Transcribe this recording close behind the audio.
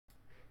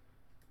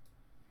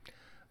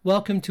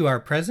Welcome to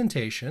our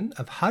presentation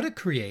of how to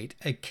create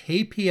a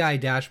KPI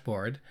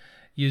dashboard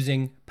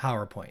using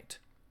PowerPoint.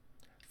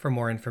 For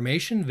more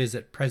information,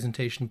 visit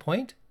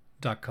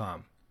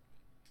PresentationPoint.com.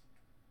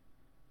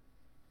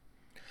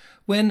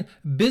 When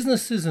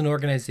businesses and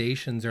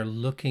organizations are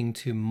looking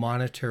to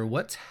monitor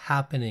what's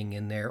happening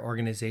in their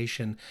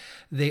organization,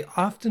 they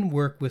often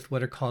work with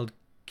what are called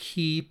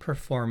key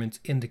performance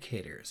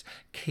indicators,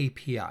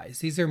 KPIs.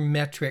 These are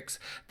metrics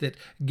that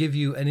give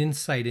you an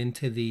insight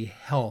into the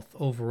health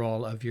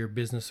overall of your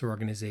business or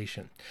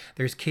organization.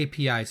 There's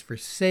KPIs for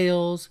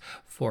sales,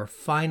 for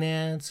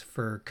finance,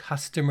 for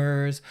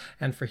customers,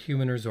 and for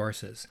human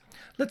resources.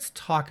 Let's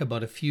talk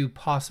about a few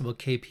possible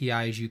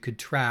KPIs you could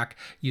track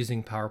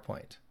using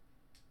PowerPoint.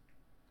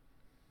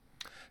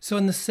 So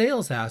in the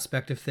sales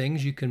aspect of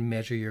things, you can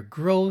measure your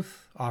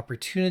growth,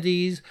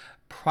 opportunities,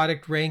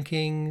 product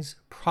rankings,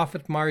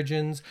 profit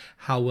margins,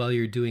 how well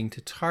you're doing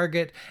to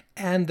target,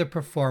 and the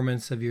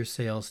performance of your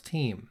sales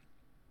team.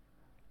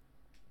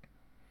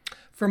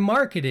 For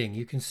marketing,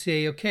 you can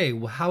say, okay,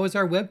 well, how is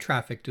our web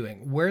traffic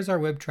doing? Where's our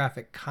web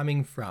traffic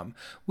coming from?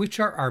 Which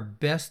are our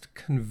best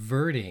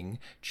converting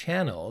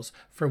channels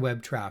for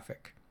web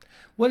traffic?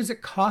 What does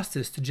it cost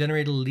us to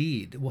generate a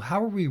lead? Well,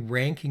 how are we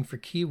ranking for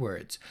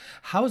keywords?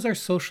 How is our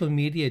social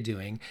media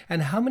doing?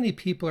 And how many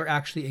people are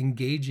actually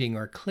engaging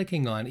or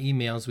clicking on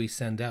emails we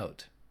send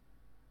out?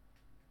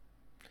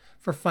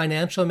 For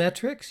financial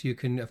metrics, you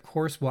can, of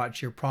course,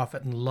 watch your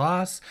profit and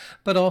loss,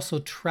 but also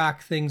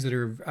track things that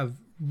are of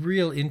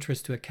real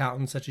interest to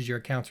accountants, such as your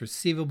accounts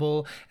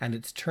receivable and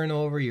its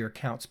turnover, your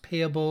accounts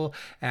payable,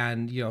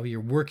 and your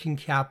working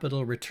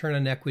capital, return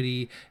on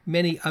equity,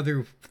 many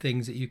other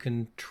things that you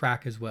can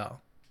track as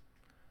well.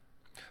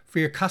 For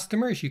your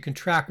customers, you can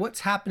track what's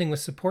happening with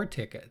support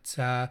tickets.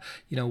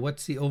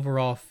 What's the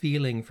overall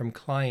feeling from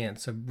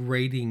clients of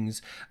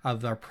ratings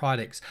of our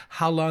products?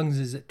 How long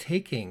is it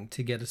taking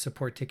to get a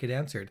support ticket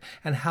answered?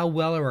 And how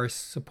well are our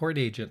support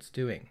agents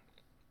doing?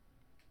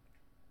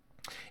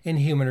 In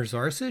human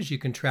resources, you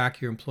can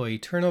track your employee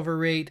turnover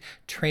rate,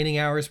 training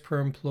hours per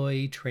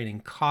employee,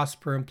 training costs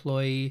per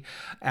employee,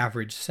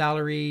 average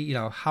salary,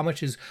 how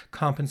much is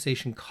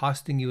compensation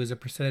costing you as a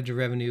percentage of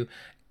revenue,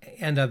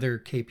 and other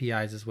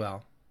KPIs as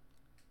well.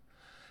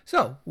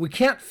 So we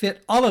can't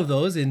fit all of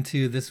those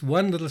into this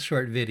one little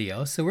short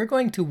video, so we're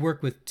going to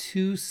work with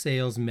two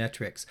sales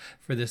metrics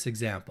for this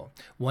example.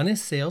 One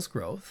is sales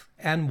growth,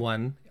 and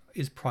one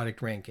is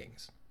product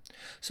rankings.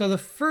 So the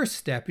first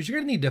step is you're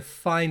going to need to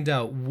find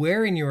out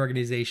where in your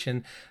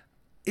organization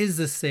is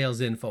the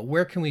sales info.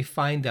 Where can we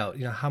find out,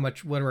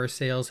 what are our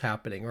sales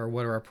happening, or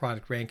what are our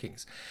product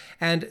rankings?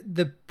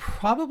 And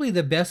probably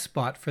the best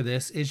spot for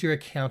this is your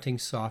accounting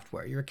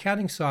software. Your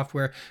accounting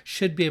software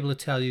should be able to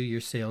tell you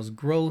your sales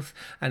growth,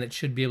 and it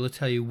should be able to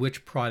tell you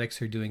which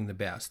products are doing the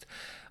best.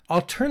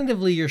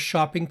 Alternatively, your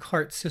shopping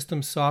cart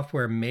system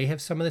software may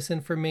have some of this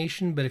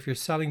information, but if you're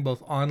selling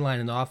both online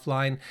and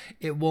offline,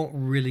 it won't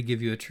really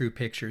give you a true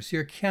picture. So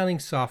your accounting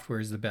software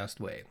is the best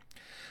way.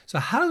 So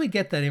how do we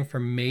get that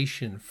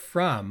information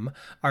from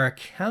our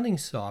accounting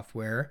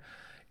software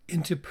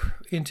into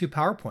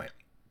PowerPoint?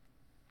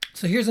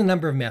 So here's a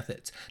number of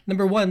methods.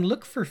 Number one,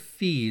 look for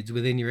feeds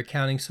within your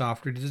accounting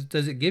software.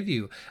 Does it give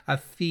you a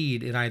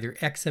feed in either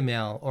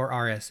XML or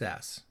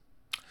RSS?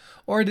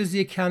 Or does the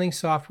accounting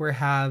software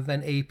have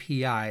an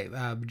API,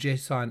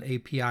 JSON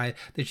API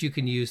that you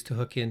can use to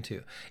hook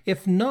into?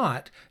 If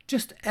not,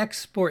 just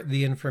export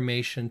the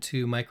information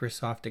to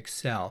Microsoft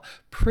Excel.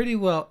 Pretty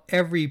well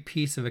every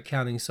piece of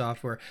accounting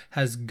software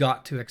has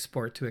got to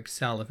export to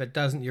Excel. If it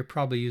doesn't, you're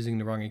probably using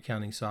the wrong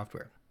accounting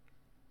software.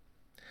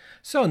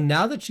 So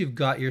now that you've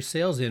got your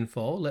sales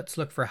info, let's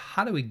look for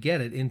how do we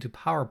get it into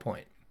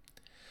PowerPoint.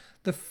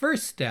 The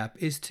first step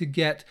is to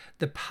get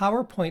the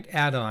PowerPoint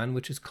add-on,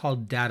 which is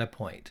called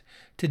DataPoint.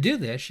 To do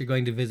this, you're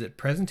going to visit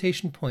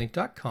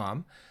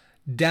PresentationPoint.com,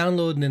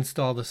 download and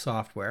install the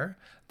software,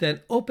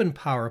 then open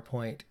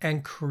PowerPoint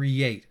and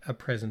create a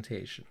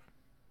presentation.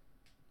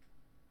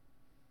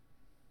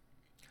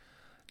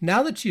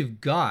 Now that you've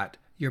got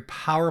your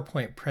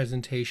PowerPoint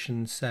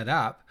presentation set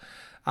up,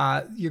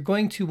 you're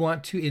going to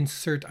want to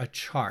insert a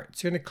chart.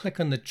 So you're going to click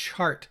on the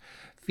chart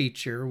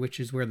feature, which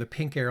is where the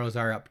pink arrows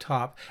are up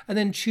top, and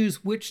then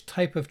choose which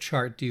type of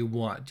chart do you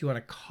want. Do you want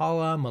a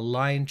column, a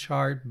line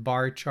chart,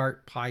 bar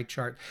chart, pie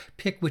chart?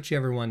 Pick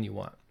whichever one you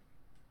want.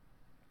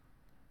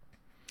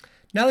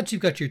 Now that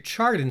you've got your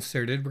chart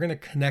inserted, we're going to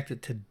connect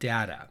it to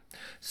data.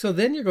 So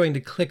then you're going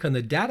to click on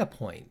the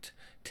DataPoint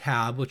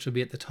tab, which will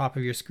be at the top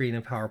of your screen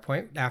in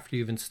PowerPoint after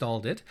you've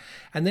installed it.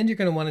 And then you're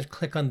going to want to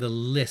click on the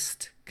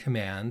list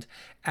command,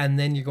 and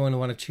then you're going to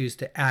want to choose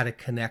to add a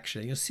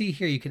connection. You'll see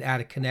here you can add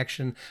a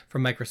connection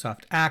from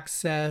Microsoft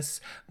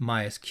Access,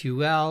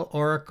 MySQL,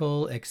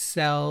 Oracle,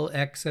 Excel,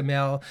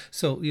 XML.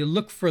 So you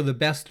look for the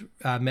best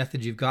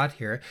method you've got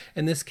here.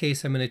 In this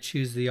case, I'm going to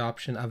choose the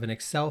option of an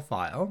Excel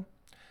file.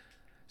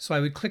 So I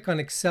would click on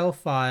Excel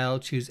file,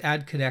 choose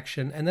add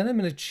connection, and then I'm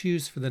going to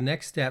choose for the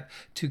next step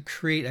to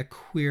create a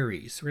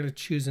query. So we're going to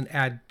choose an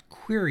add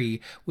query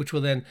query, which will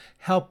then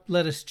help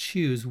let us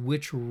choose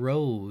which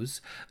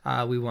rows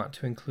we want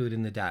to include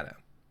in the data.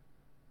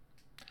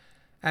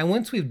 And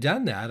once we've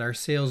done that, our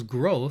sales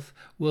growth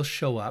will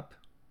show up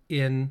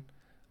in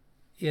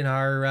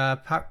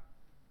our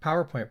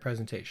PowerPoint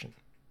presentation.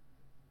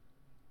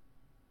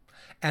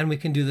 And we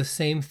can do the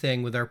same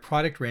thing with our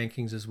product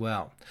rankings as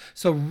well.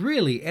 So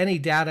really, any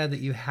data that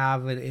you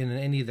have in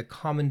any of the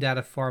common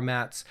data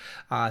formats,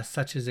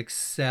 such as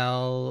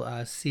Excel,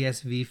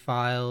 CSV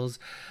files,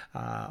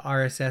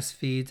 RSS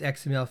feeds,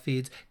 XML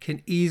feeds,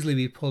 can easily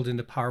be pulled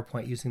into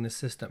PowerPoint using the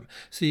system.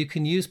 So you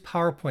can use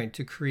PowerPoint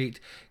to create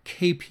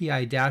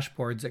KPI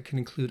dashboards that can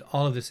include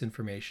all of this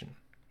information.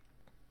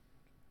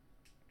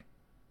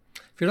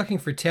 If you're looking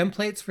for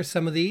templates for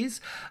some of these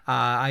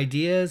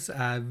ideas,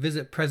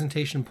 visit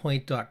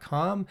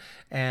PresentationPoint.com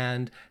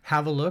and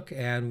have a look,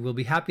 and we'll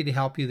be happy to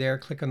help you there.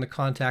 Click on the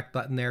contact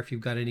button there if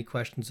you've got any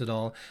questions at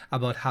all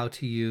about how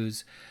to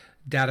use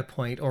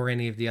DataPoint or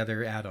any of the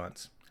other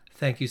add-ons.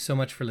 Thank you so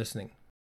much for listening.